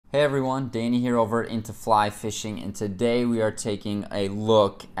Hey everyone, Danny here over at Into Fly Fishing, and today we are taking a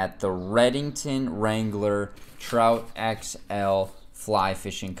look at the Redington Wrangler Trout XL fly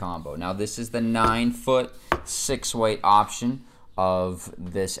fishing combo. Now this is the 9-foot 6-weight option of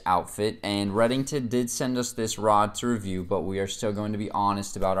this outfit, and Redington did send us this rod to review, but we are still going to be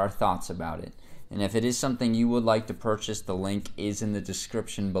honest about our thoughts about it. And if it is something you would like to purchase, the link is in the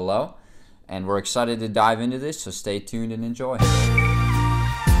description below, and we're excited to dive into this, so stay tuned and enjoy.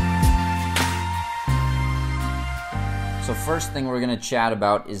 So first thing we're going to chat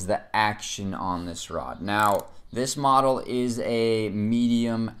about is the action on this rod. Now, this model is a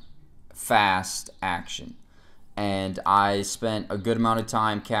medium fast action, and I spent a good amount of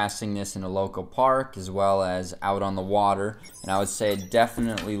time casting this in a local park as well as out on the water, and I would say it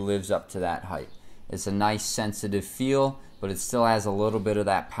definitely lives up to that hype. It's a nice sensitive feel, but it still has a little bit of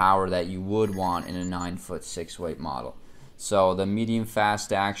that power that you would want in a 9-foot 6-weight model. So the medium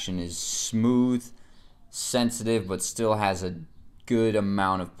fast action is smooth, sensitive, but still has a good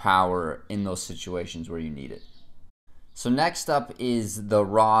amount of power in those situations where you need it. So next up is the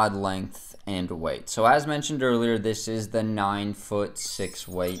rod length and weight. So as mentioned earlier, this is the 9-foot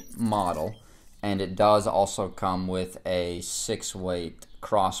 6-weight model, and it does also come with a 6-weight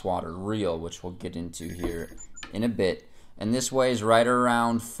crosswater reel, which we'll get into here in a bit. And this weighs right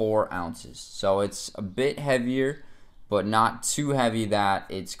around 4 ounces. So it's a bit heavier, but not too heavy that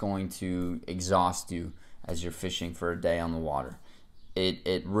it's going to exhaust you as you're fishing for a day on the water.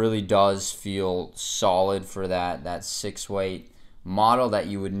 It really does feel solid for that 6-weight model that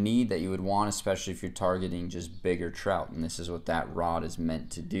you would need, that you would want, especially if you're targeting just bigger trout, and this is what that rod is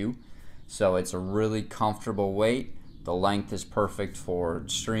meant to do. So it's a really comfortable weight. The length is perfect for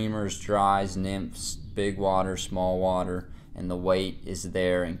streamers, dries, nymphs, big water, small water, and the weight is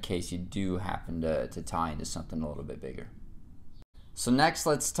there in case you do happen to tie into something a little bit bigger. So next,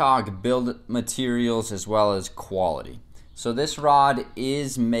 let's talk build materials as well as quality. So this rod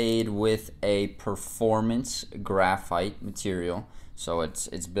is made with a performance graphite material. So it's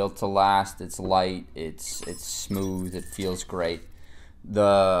built to last, it's light, it's smooth, it feels great.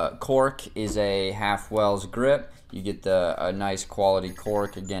 The cork is a half Wells grip. You get a nice quality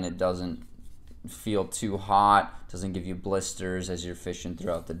cork. Again, it doesn't feel too hot, doesn't give you blisters as you're fishing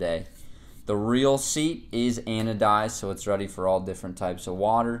throughout the day. The reel seat is anodized, so it's ready for all different types of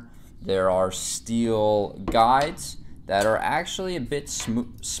water. There are steel guides that are actually a bit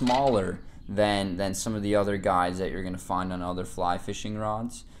smaller than some of the other guides that you're going to find on other fly fishing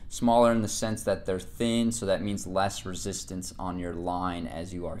rods. Smaller in the sense that they're thin, so that means less resistance on your line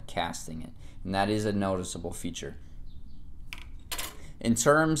as you are casting it. And that is a noticeable feature. In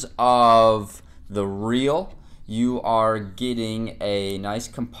terms of the reel, you are getting a nice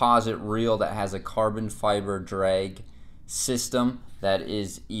composite reel that has a carbon fiber drag system that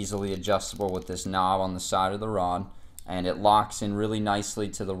is easily adjustable with this knob on the side of the rod, and it locks in really nicely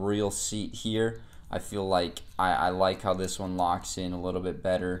to the reel seat here. I feel like I like how this one locks in a little bit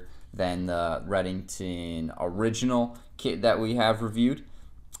better than the Redington original kit that we have reviewed.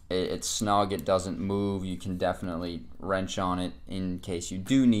 It's snug, it doesn't move, you can definitely wrench on it in case you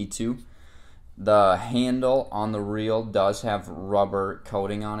do need to. The handle on the reel does have rubber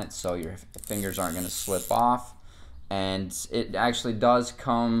coating on it, so your fingers aren't going to slip off. And it actually does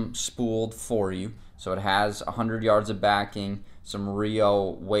come spooled for you. So it has 100 yards of backing, some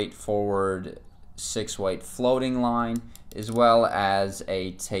Rio weight forward 6-weight floating line, as well as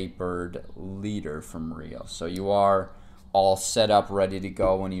a tapered leader from Rio. So you are all set up, ready to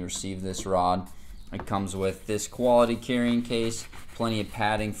go when you receive this rod. It comes with this quality carrying case, plenty of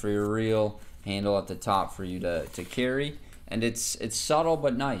padding for your reel, handle at the top for you to carry, and it's subtle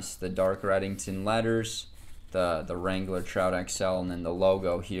but nice. The dark Redington letters, the Wrangler Trout XL, and then the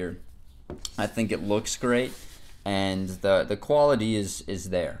logo here. I think it looks great, and the quality is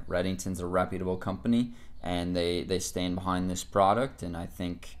there. Redington's a reputable company, and they stand behind this product, and I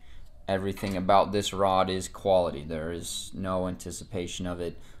think everything about this rod is quality. There is no anticipation of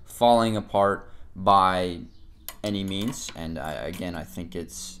it falling apart by any means, and again, I think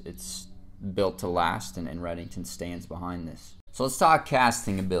it's built to last, and Redington stands behind this. So let's talk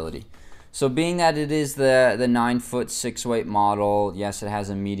casting ability. So being that it is the 9-foot 6-weight model, yes, it has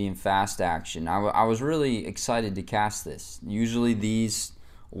a medium fast action. I was really excited to cast this. Usually these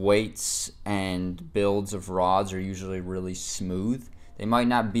weights and builds of rods are usually really smooth. They might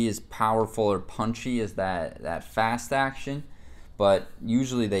not be as powerful or punchy as that fast action, but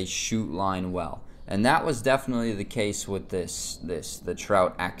usually they shoot line well. And that was definitely the case with the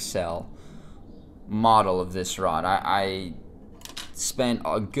Trout XL model of this rod. I spent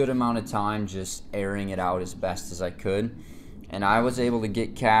a good amount of time just airing it out as best as I could, and I was able to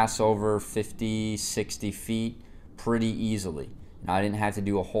get casts over 50, 60 feet pretty easily. And I didn't have to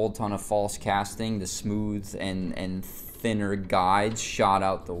do a whole ton of false casting. The smooth and thinner guides shot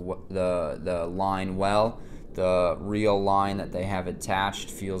out the line well. The real line that they have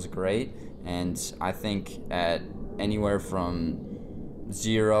attached feels great, and I think at anywhere from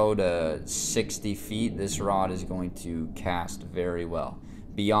 0 to 60 feet, this rod is going to cast very well.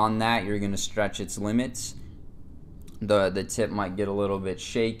 Beyond that, you're going to stretch its limits. The tip might get a little bit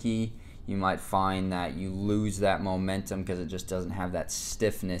shaky. You might find that you lose that momentum because it just doesn't have that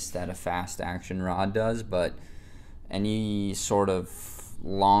stiffness that a fast action rod does. But any sort of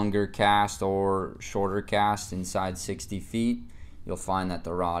longer cast or shorter cast inside 60 feet, you'll find that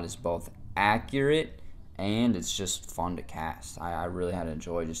the rod is both accurate and it's just fun to cast. I really had to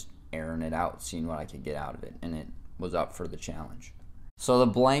enjoy just airing it out, seeing what I could get out of it, and it was up for the challenge. So the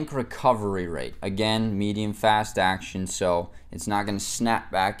blank recovery rate, again, medium fast action, so it's not going to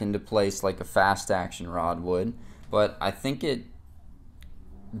snap back into place like a fast action rod would, but I think it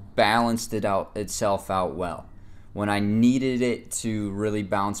balanced itself out well. When I needed it to really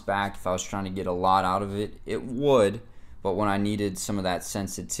bounce back, if I was trying to get a lot out of it, it would, but when I needed some of that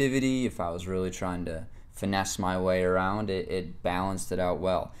sensitivity, if I was really trying to finesse my way around, it balanced it out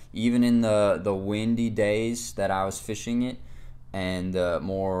well. Even in the windy days that I was fishing it, and the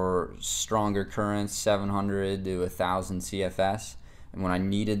more stronger currents, 700 to 1000 CFS, and when I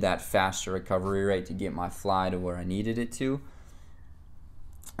needed that faster recovery rate to get my fly to where I needed it to,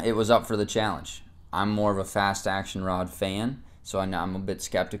 it was up for the challenge. I'm more of a fast action rod fan, so I'm a bit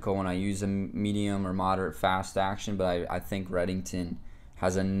skeptical when I use a medium or moderate fast action, but I think Redington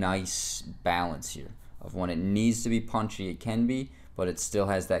has a nice balance here of when it needs to be punchy, it can be, but it still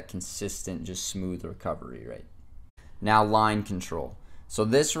has that consistent, just smooth recovery rate. Now, line control. So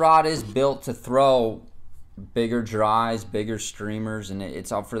this rod is built to throw bigger dries, bigger streamers, and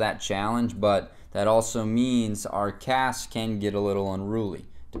it's up for that challenge, but that also means our casts can get a little unruly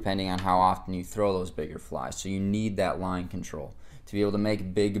depending on how often you throw those bigger flies. So you need that line control to be able to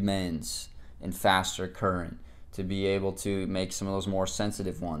make big mends in faster current, to be able to make some of those more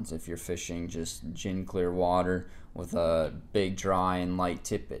sensitive ones if you're fishing just gin clear water with a big dry and light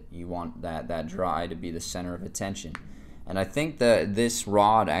tippet. You want that dry to be the center of attention. And I think that this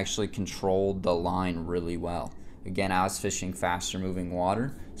rod actually controlled the line really well. Again, I was fishing faster moving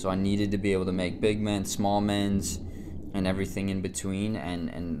water, so I needed to be able to make big mends, small mends, and everything in between,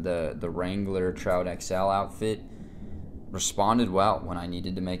 and the Wrangler Trout XL outfit responded well. When I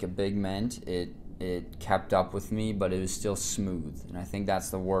needed to make a big mend, it kept up with me, but it was still smooth. And I think that's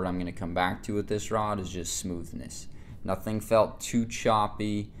the word I'm going to come back to with this rod, is just smoothness. Nothing felt too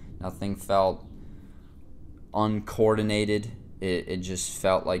choppy, nothing felt uncoordinated. It just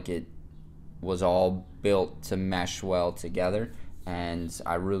felt like it was all built to mesh well together, and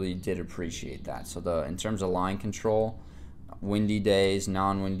I really did appreciate that. So in terms of line control, windy days,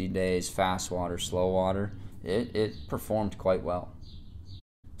 non-windy days, fast water, slow water, it performed quite well.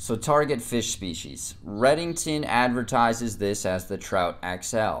 So target fish species. Redington advertises this as the Trout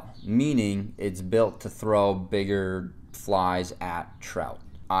XL, meaning it's built to throw bigger flies at trout.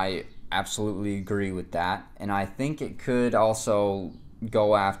 I absolutely agree with that, and I think it could also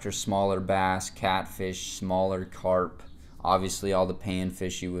go after smaller bass, catfish, smaller carp, obviously all the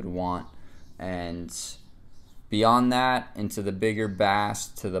panfish you would want, and beyond that, into the bigger bass,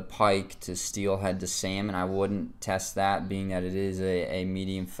 to the pike, to steelhead, to salmon. I wouldn't test that, being that it is a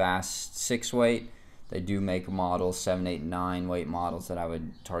medium fast 6-weight. They do make models, 7, 8, 9 weight models that I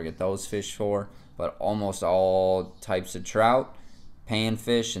would target those fish for, but almost all types of trout,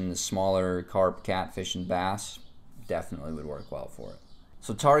 panfish, and the smaller carp, catfish, and bass definitely would work well for it.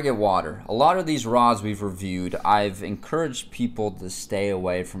 So target water. A lot of these rods we've reviewed, I've encouraged people to stay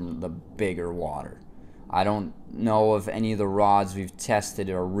away from the bigger water. I don't know if any of the rods we've tested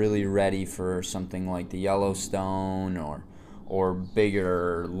are really ready for something like the Yellowstone or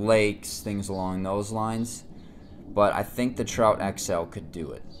bigger lakes, things along those lines. But I think the Trout XL could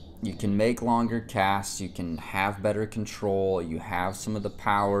do it. You can make longer casts, you can have better control, you have some of the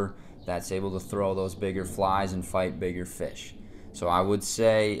power that's able to throw those bigger flies and fight bigger fish. So I would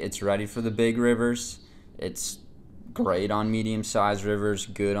say it's ready for the big rivers. It's great on medium-sized rivers,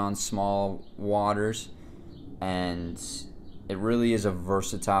 good on small waters, and it really is a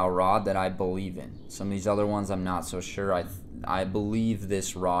versatile rod that I believe in. Some of these other ones I'm not so sure. I believe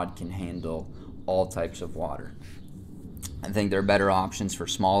this rod can handle all types of water. I think there are better options for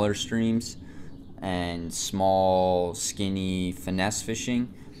smaller streams and small, skinny finesse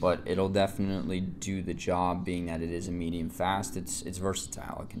fishing, but it'll definitely do the job, being that it is a medium fast. It's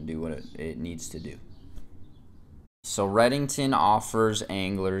versatile. It can do what it needs to do. So Redington offers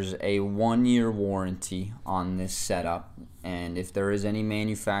anglers a 1-year warranty on this setup, and if there is any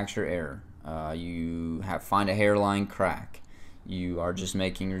manufacturer error, find a hairline crack, you are just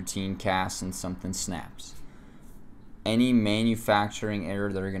making routine casts and something snaps, any manufacturing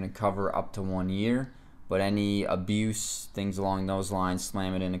error they're going to cover up to 1 year, but any abuse, things along those lines,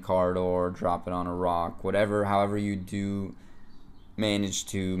 slam it in a car door, drop it on a rock, whatever, however you do manage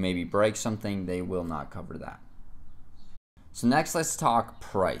to maybe break something, they will not cover that. So next, let's talk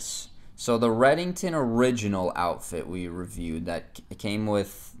price. So the Redington original outfit we reviewed that came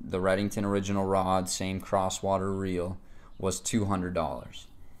with the Redington original rod, same crosswater reel, was $200.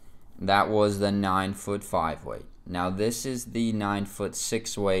 That was the 9-foot 5-weight. Now this is the 9-foot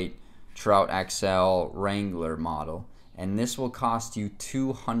 6-weight Trout XL Wrangler model, and this will cost you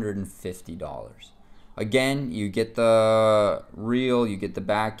 $250. Again, you get the reel, you get the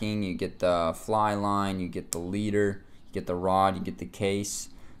backing, you get the fly line, you get the leader, you get the rod, you get the case.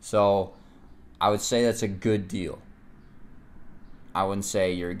 So I would say that's a good deal. I wouldn't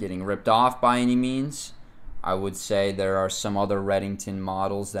say you're getting ripped off by any means. I would say there are some other Redington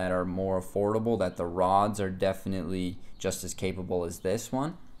models that are more affordable, that the rods are definitely just as capable as this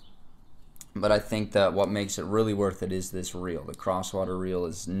one. But I think that what makes it really worth it is this reel. The crosswater reel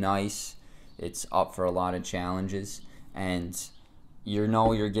is nice. It's up for a lot of challenges, and you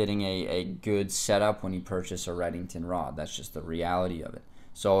know you're getting a good setup when you purchase a Redington rod. That's just the reality of it.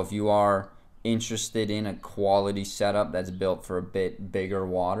 So if you are interested in a quality setup that's built for a bit bigger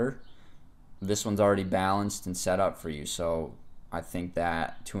water, this one's already balanced and set up for you. So I think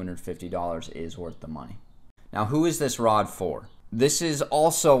that $250 is worth the money. Now, who is this rod for? This is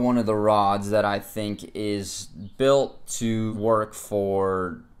also one of the rods that I think is built to work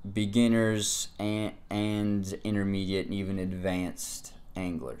for beginners and intermediate and even advanced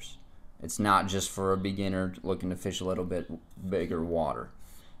anglers. It's not just for a beginner looking to fish a little bit bigger water.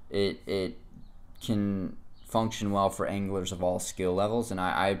 It can function well for anglers of all skill levels, and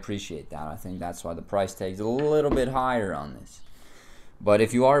I appreciate that. I think that's why the price tag's a little bit higher on this. But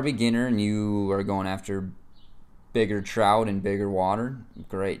if you are a beginner and you are going after bigger trout and bigger water,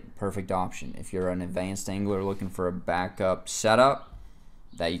 great, perfect option. If you're an advanced angler looking for a backup setup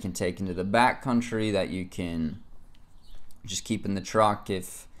that you can take into the backcountry, that you can just keep in the truck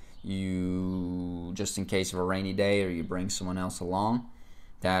if you, just in case of a rainy day, or you bring someone else along,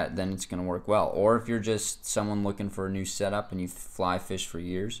 then it's going to work well. Or if you're just someone looking for a new setup and you fly fish for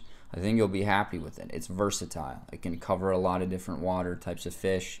years, I think you'll be happy with it. It's versatile. It can cover a lot of different water types of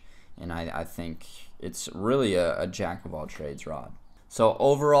fish, and I think it's really a jack of all trades rod. So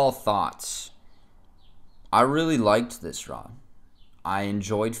overall thoughts. I really liked this rod. I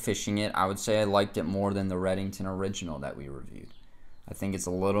enjoyed fishing it. I would say I liked it more than the Redington original that we reviewed. I think it's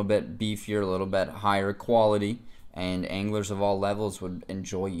a little bit beefier, a little bit higher quality, and anglers of all levels would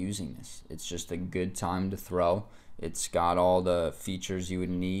enjoy using this. It's just a good time to throw. It's got all the features you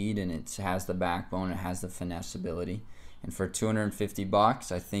would need, and it has the backbone, it has the finesse ability. And for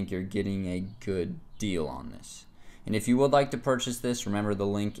 $250, I think you're getting a good deal on this. And if you would like to purchase this, remember the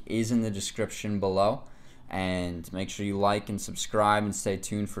link is in the description below. And make sure you like and subscribe and stay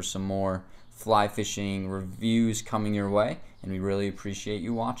tuned for some more fly fishing reviews coming your way. And we really appreciate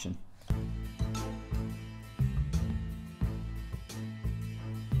you watching.